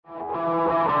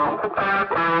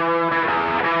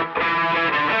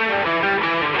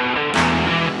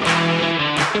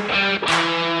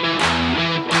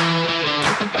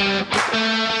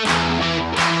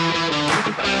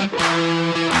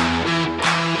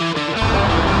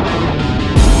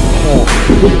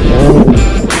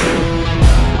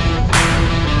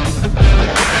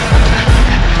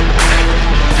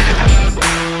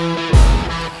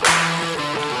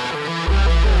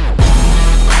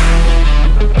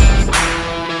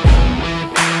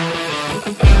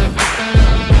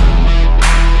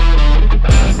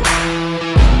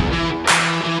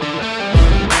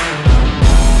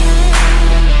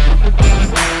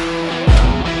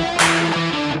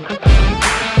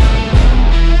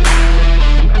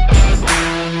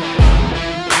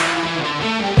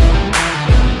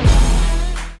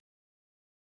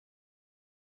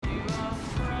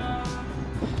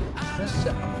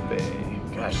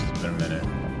Gosh, it's been a minute.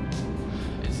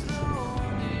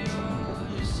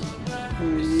 What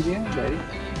are you doing, buddy?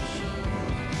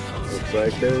 Looks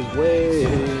like there's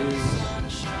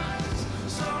waves.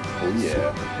 Oh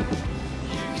yeah.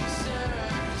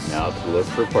 Now to look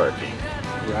for parking.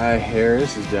 Rye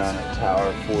Harris is down at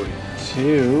Tower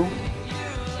 42.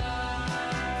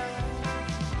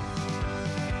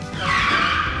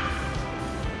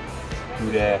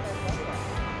 Who dat?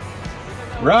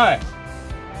 Rye!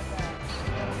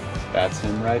 That's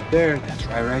him right there. That's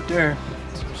right there.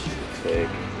 Take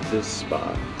this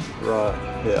spot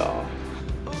right here.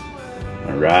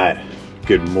 All right.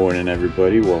 Good morning,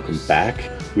 everybody. Welcome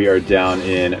back. We are down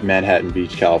in Manhattan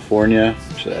Beach, California,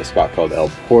 which is a spot called El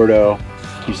Porto.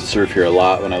 Used to surf here a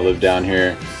lot when I lived down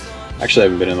here. Actually, I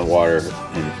haven't been in the water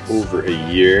in over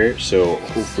a year, so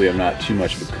hopefully I'm not too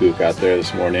much of a kook out there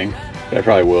this morning, but I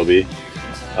probably will be.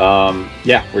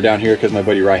 Yeah, we're down here because my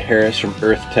buddy Rye Harris from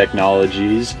Earth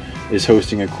Technologies is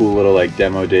hosting a cool little like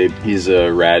demo day. He's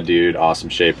a rad dude, awesome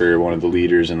shaper, one of the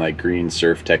leaders in like green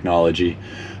surf technology.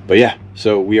 But yeah,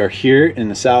 so we are here in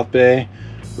the South Bay.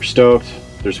 We're stoked.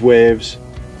 There's waves.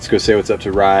 Let's go say what's up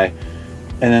to Rye,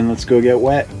 and then let's go get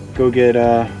wet. Go get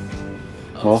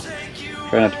well,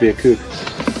 try not to be a kook.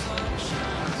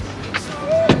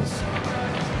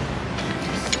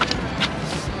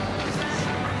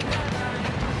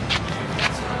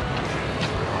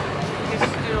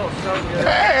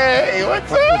 Hey,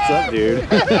 what's up? What's up, dude?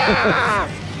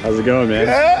 How's it going, man?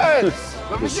 Good.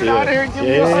 Let me get out here and give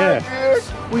you a hug, dude.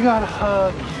 We got a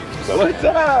hug. What's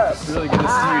up? It's really good to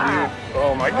see you, dude.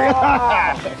 Oh my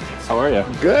God. How are you?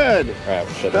 Good. All right,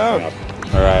 we'll shut this thing up.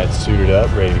 All right, suited up,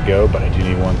 ready to go, but I do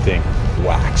need one thing: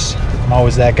 wax. I'm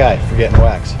always that guy, forgetting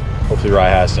wax. Hopefully Rye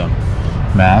has some.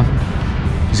 Mav,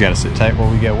 he's got to sit tight while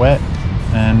we get wet,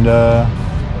 and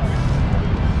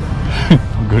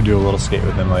we'll go do a little skate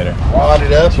with him later.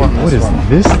 Wadded up on What this is one.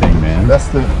 this thing, man? That's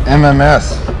the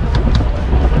MMS.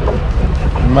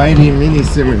 Mighty Mini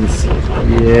Simmons.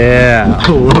 Yeah, I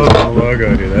love the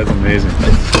logo, dude. That's amazing.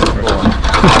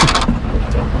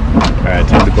 All right,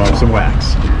 time to bump some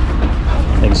wax.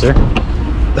 Thanks, sir.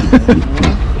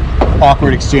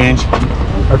 Awkward exchange.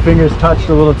 Our fingers touched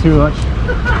a little too much.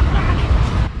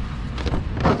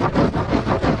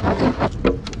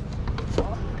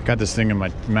 Got this thing in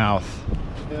my mouth.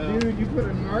 Dude, you put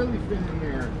a gnarly fin in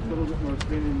there. A little bit more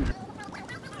fin in there.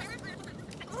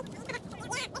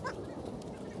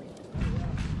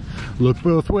 Look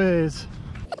both ways.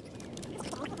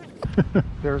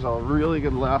 There's a really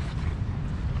good left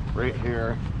right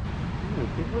here. Dude,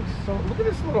 it looks so. Look at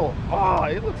this little. Oh,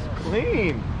 it looks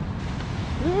clean.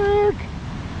 Look.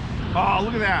 Oh,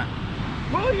 look at that.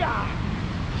 Booyah!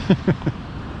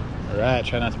 All right,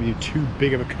 try not to be too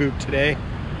big of a kook today.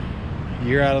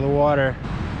 You're out of the water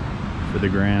for the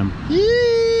gram.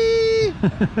 Yee!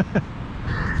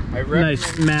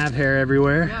 Nice Mav hair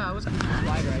everywhere. Yeah, I was right.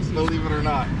 Believe it or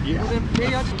not.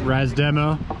 Rise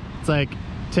demo. It's like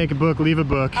take a book, leave a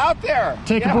book. Out there.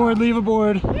 Take a board, leave a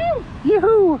board.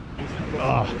 Yoo-hoo!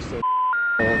 Oh.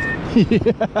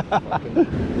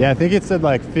 Yeah, I think it said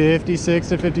like 56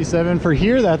 to 57 for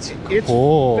here. That's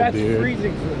cold, That's dude.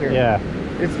 freezing for here. Yeah.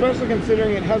 Especially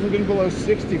considering it hasn't been below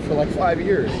 60 for like 5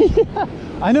 years. Yeah,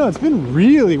 I know, it's been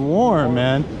really warm,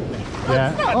 man.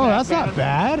 Yeah. Oh, that's not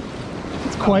bad.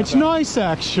 It's quite nice,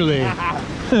 actually.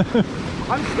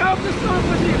 I'm stoked to surf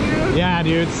with you, dude. Yeah,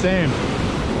 dude, same.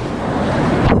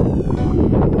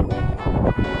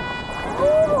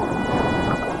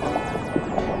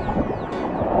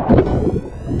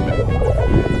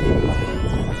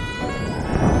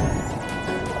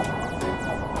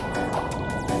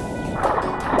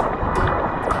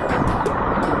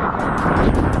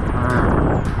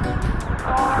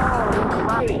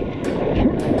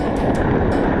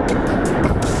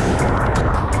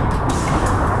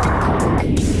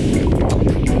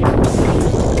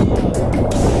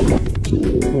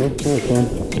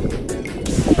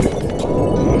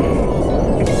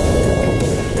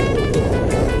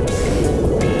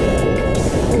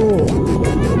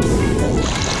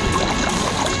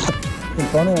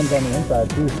 other one's on the inside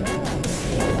too.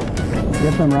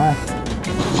 Get some rye.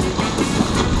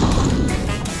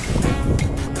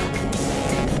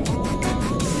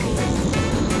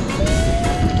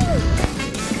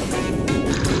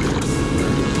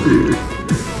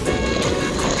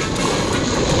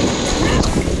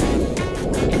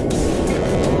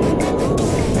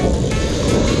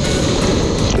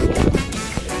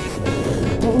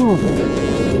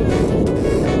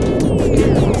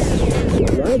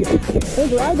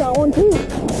 I got one too.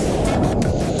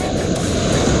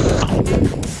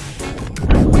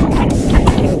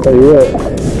 Tell you what,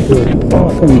 it's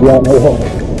awesome to be out in the water.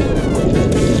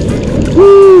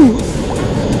 Woo!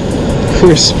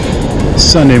 Crisp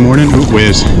Sunday morning. Ooh,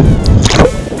 waves.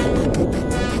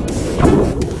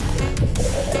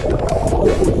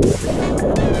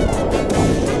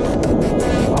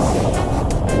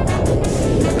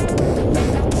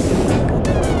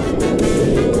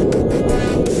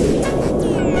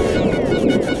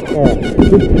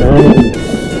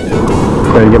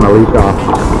 Trying to get my leash off.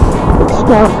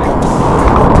 Stop.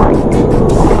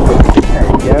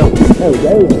 There we go.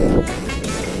 There we go.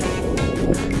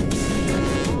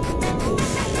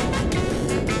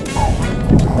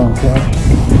 Oh gosh.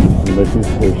 I'm looking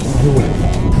patiently.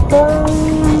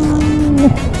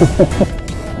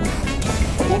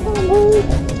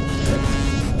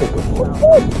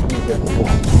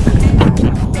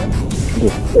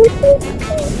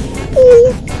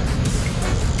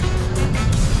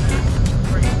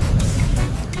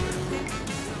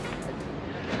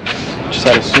 Just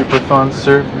had a super fun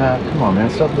surf. Nah, come on, man,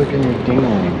 stop looking your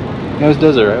dingling. He always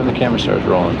does it right when the camera starts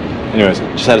rolling. Anyways,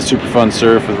 just had a super fun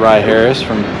surf with Rye Harris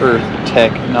from Earth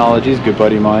Technologies, good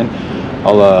buddy of mine.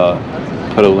 I'll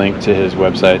put a link to his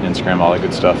website and Instagram, all that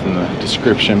good stuff in the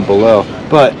description below.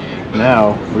 But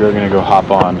now we are gonna go hop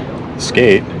on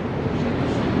skate,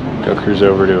 go cruise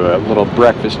over to a little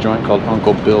breakfast joint called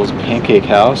Uncle Bill's Pancake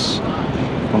House.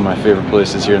 One of my favorite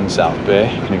places here in the South Bay.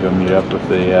 Gonna go meet up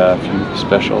with a few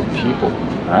special people.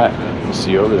 All right, we'll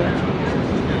see you over there.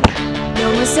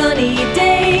 No more sunny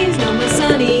days, no more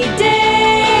sunny days.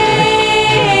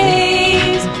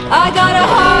 I got a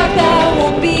heart that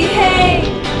won't behave.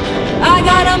 I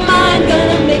got a mind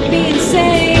gonna make me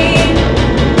insane.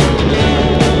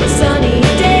 No sunny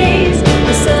days,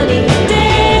 no sunny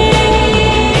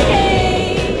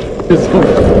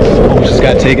days. Just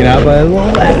got taken out by a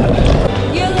little lab.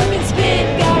 You're looking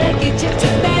spit, gotta get you to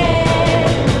bed.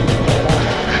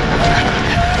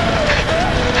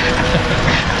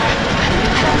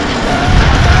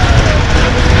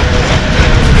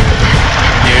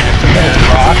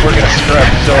 Rock, we're gonna scrub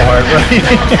so hard, buddy.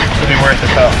 It'll be worth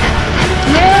it though.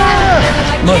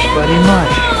 Yeah! Much, buddy,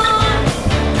 much.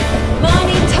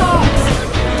 Money talks,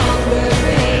 hunger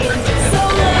reigns. So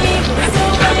lame, so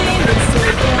lame, it's so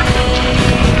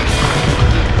lame.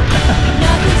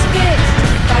 Nothing's fixed,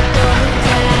 back going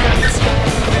down.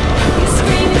 You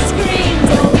scream and screams,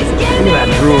 always get me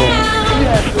down.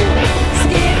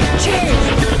 Skip church,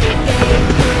 they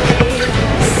pray.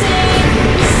 Sing,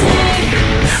 sing,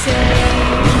 sing.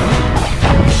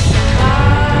 I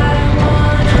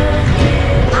wanna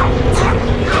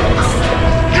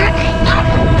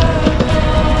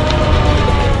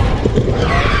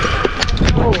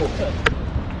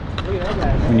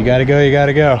When you gotta go, you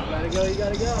gotta go.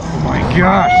 Oh my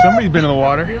gosh, somebody's been in the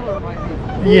water.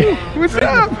 Yeah. What's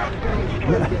up?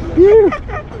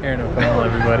 Aaron O'Connell,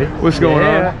 everybody. What's going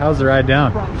on? How's the ride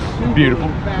down? Beautiful.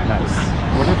 Nice.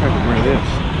 I wonder if I can wear this.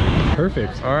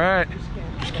 Perfect. All right.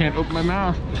 Just can't open my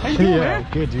mouth. How you doing, Yeah, man?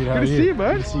 good, dude. How Good are to you? see you,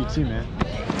 bud. Good to see you too, man.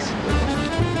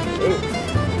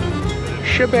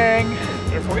 Shebang.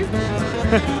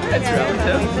 That's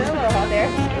relative.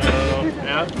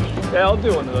 Yeah, I'll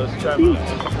do one of those. Try mine.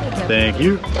 Thank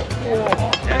you.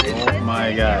 Oh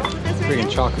my God. Freaking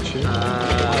chocolate chip. I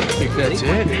think that's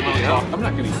it. I'm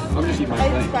not gonna. I'll just eat my I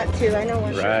thing. just got two. I know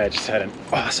one. Right, just had an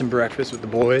awesome breakfast with the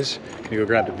boys. Gonna go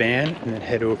grab the van and then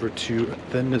head over to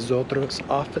the Nosotros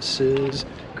offices.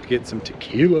 Go get some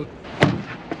tequila.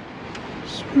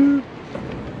 Swoop.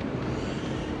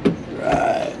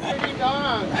 Right.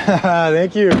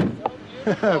 Thank you.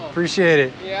 Appreciate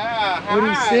it. Yeah, What do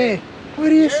you hi. say? What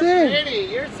do you You're say?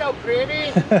 pretty. You're so pretty.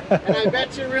 And I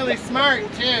bet you're really smart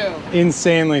too.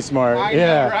 Insanely smart. I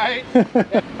yeah. know,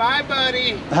 right? Bye,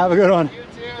 buddy. Have a good one. You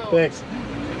too. Thanks.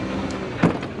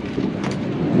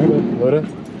 Load up.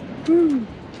 Woo.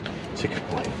 Take it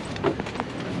away.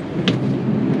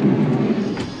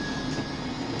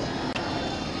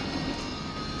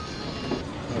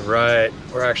 All right,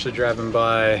 we're actually driving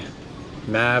by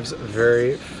Mav's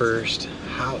very first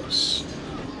house.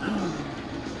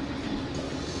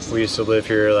 We used to live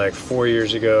here like 4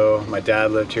 years ago. My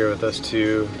dad lived here with us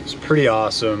too. It's pretty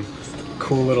awesome.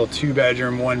 Cool little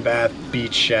 2-bedroom, 1-bath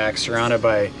beach shack surrounded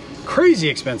by crazy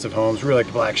expensive homes. We were like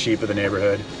the black sheep of the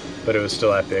neighborhood, but it was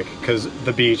still epic because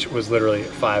the beach was literally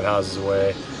 5 houses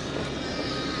away.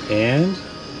 And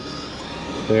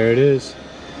there it is.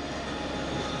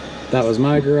 That was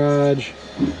my garage.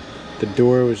 The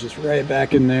door was just right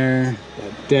back in there.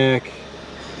 That deck.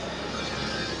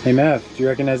 Hey Mav, do you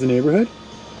recognize the neighborhood?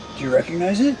 Do you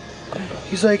recognize it?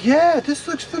 He's like, yeah, this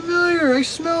looks familiar. I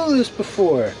smell this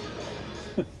before.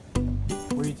 Where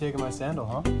are you taking my sandal,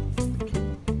 huh?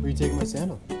 Where are you taking my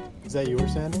sandal? Is that your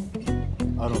sandal?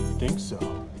 I don't think so.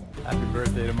 Happy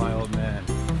birthday to my old man.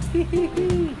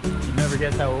 You never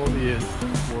guess how old he is.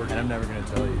 And I'm never gonna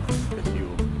tell you, because you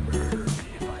will murder me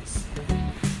if I say.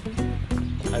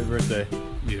 Happy birthday.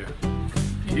 Yeah.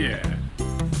 Yeah.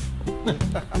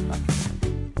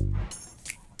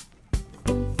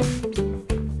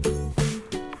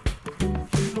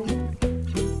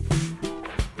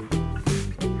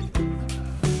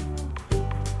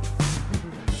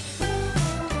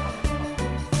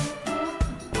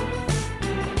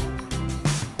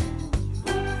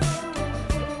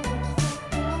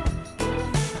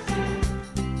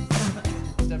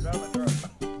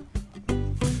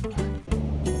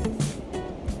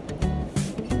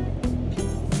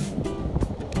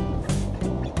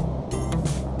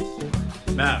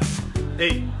 Matt,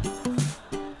 hey.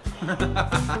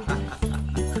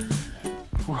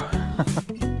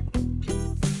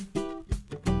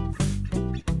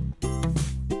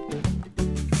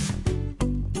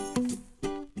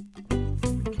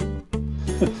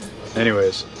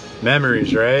 Anyways,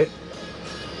 memories, right?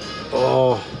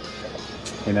 Oh,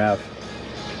 hey Nav,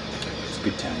 it's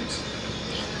good times.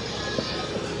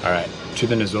 All right, to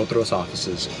the Nosotros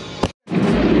offices.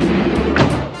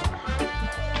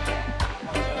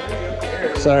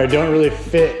 Sorry, don't really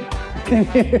fit.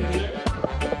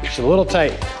 It's a little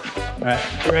tight. All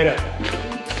right, right up.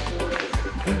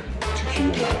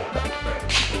 Tequila.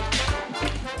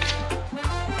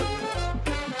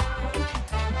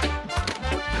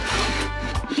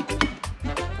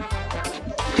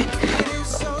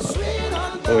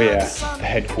 Oh yeah, the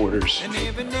headquarters.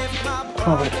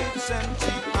 Oh.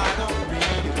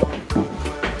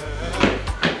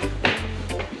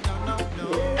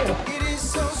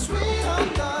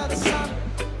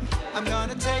 I'm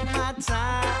gonna take my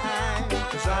time,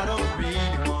 'cause I don't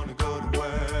really wanna go to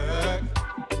work.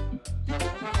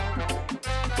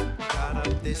 Got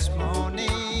up this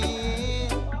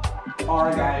morning.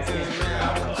 Alright guys,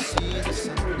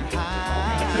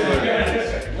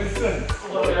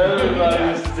 Everybody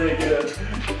used to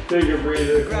take a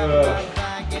breather.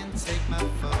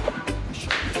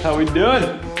 How we doing?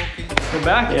 We're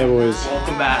back. Yeah, boys.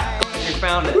 Welcome back. You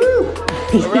found it. Woo!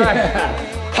 All right. Yeah.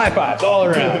 High fives all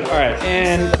around. All right,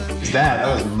 and that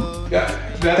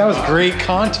was great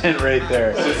content right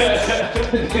there.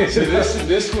 So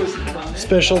this was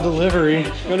special delivery.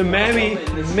 Go to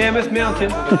Mammoth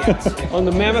Mountain on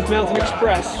the Mammoth Mountain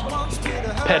Express.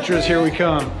 Petra's, here we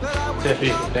come.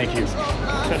 Tiffy, thank you.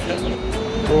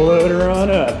 Load her on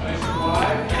up.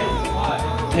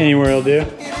 Anywhere will do.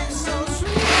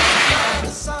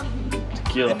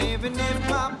 Tequila.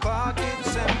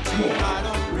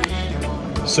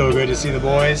 So good to see the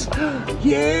boys.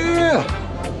 Yeah!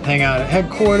 Hang out at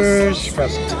headquarters, grab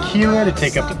some tequila to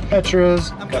take up to Petra's.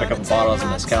 Got a couple bottles of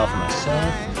Mezcal for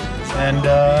myself. And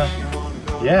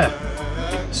yeah,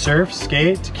 surf,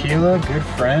 skate, tequila, good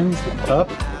friends, the pup.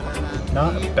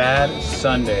 Not a bad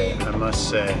Sunday, I must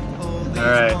say. All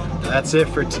right, that's it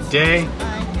for today.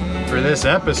 For this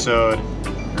episode,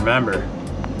 remember,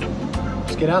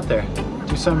 just get out there,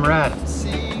 do something rad.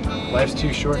 Life's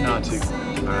too short not to.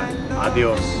 All right,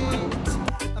 adios.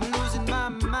 I'm losing my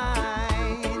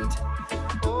mind.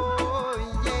 Oh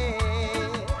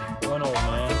yeah. One old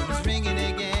man. It's ringing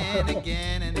again,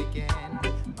 again and again.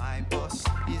 My boss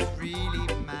is really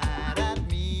mad at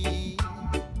me.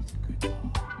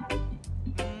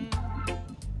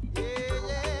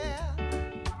 Yeah.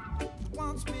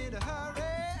 Wants me to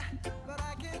hurry, but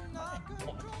I cannot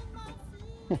control my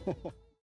feet.